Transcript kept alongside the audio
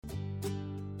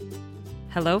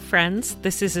Hello, friends.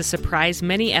 This is a surprise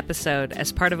mini episode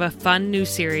as part of a fun new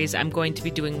series I'm going to be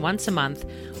doing once a month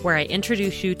where I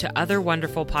introduce you to other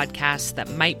wonderful podcasts that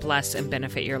might bless and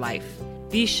benefit your life.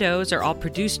 These shows are all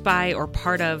produced by or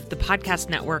part of the podcast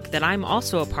network that I'm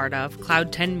also a part of,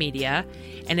 Cloud 10 Media,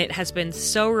 and it has been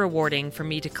so rewarding for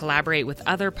me to collaborate with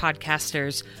other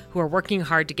podcasters who are working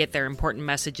hard to get their important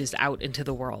messages out into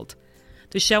the world.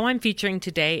 The show I'm featuring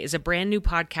today is a brand new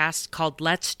podcast called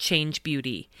Let's Change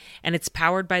Beauty, and it's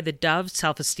powered by the Dove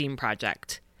Self-Esteem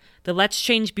Project. The Let's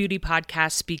Change Beauty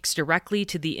podcast speaks directly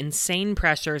to the insane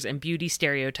pressures and beauty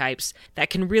stereotypes that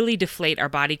can really deflate our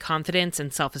body confidence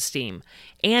and self-esteem,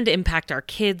 and impact our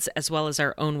kids as well as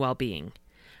our own well-being.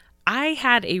 I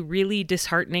had a really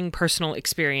disheartening personal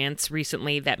experience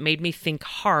recently that made me think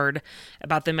hard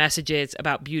about the messages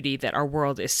about beauty that our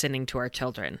world is sending to our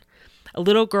children. A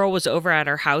little girl was over at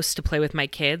our house to play with my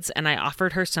kids, and I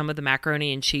offered her some of the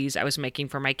macaroni and cheese I was making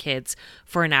for my kids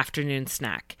for an afternoon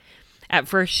snack. At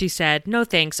first, she said, "No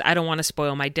thanks, I don't want to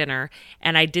spoil my dinner,"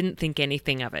 and I didn't think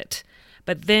anything of it.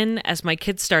 But then, as my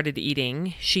kids started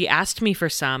eating, she asked me for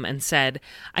some and said,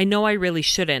 "I know I really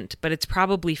shouldn't, but it's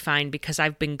probably fine because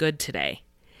I've been good today."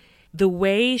 The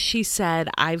way she said,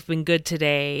 "I've been good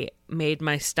today," made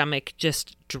my stomach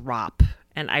just drop,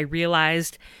 and I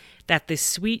realized that this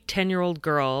sweet 10-year-old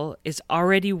girl is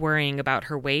already worrying about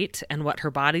her weight and what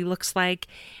her body looks like,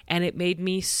 and it made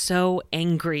me so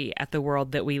angry at the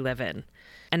world that we live in.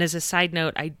 And as a side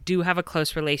note, I do have a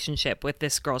close relationship with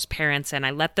this girl's parents, and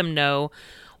I let them know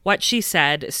what she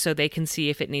said so they can see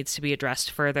if it needs to be addressed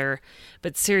further.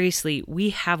 But seriously,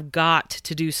 we have got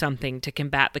to do something to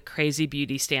combat the crazy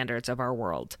beauty standards of our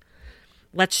world.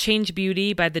 Let's Change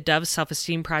Beauty by the Dove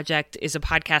Self-Esteem Project is a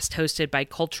podcast hosted by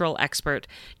cultural expert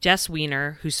Jess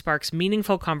Weiner, who sparks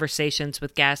meaningful conversations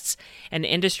with guests and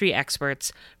industry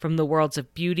experts from the worlds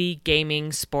of beauty,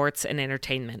 gaming, sports, and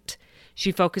entertainment.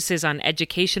 She focuses on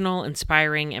educational,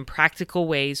 inspiring, and practical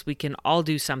ways we can all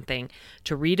do something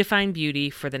to redefine beauty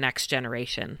for the next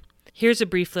generation. Here's a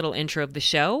brief little intro of the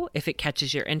show. If it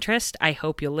catches your interest, I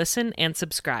hope you'll listen and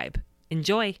subscribe.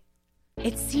 Enjoy!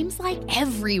 It seems like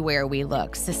everywhere we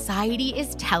look, society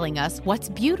is telling us what's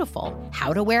beautiful,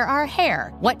 how to wear our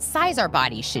hair, what size our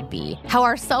bodies should be, how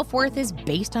our self-worth is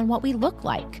based on what we look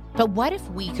like. But what if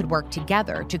we could work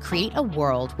together to create a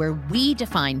world where we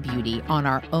define beauty on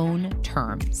our own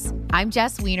terms? I'm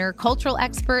Jess Weiner, cultural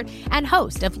expert and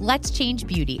host of Let's Change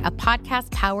Beauty, a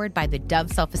podcast powered by the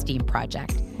Dove Self-Esteem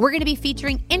Project. We're going to be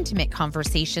featuring intimate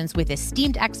conversations with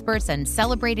esteemed experts and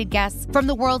celebrated guests from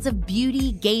the worlds of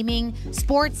beauty, gaming,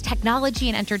 sports, technology,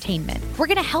 and entertainment. We're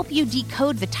going to help you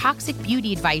decode the toxic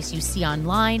beauty advice you see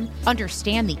online,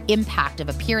 understand the impact of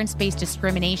appearance-based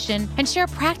discrimination, and share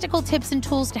practical tips and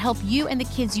tools to help you and the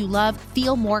kids you love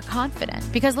feel more confident.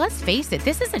 Because let's face it,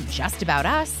 this isn't just about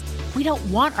us. We don't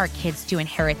want our kids to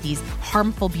inherit these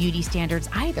harmful beauty standards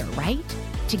either, right?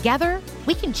 Together,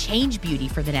 we can change beauty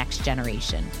for the next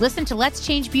generation. Listen to Let's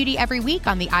Change Beauty every week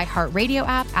on the iHeartRadio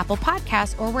app, Apple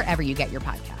Podcasts, or wherever you get your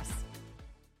podcasts.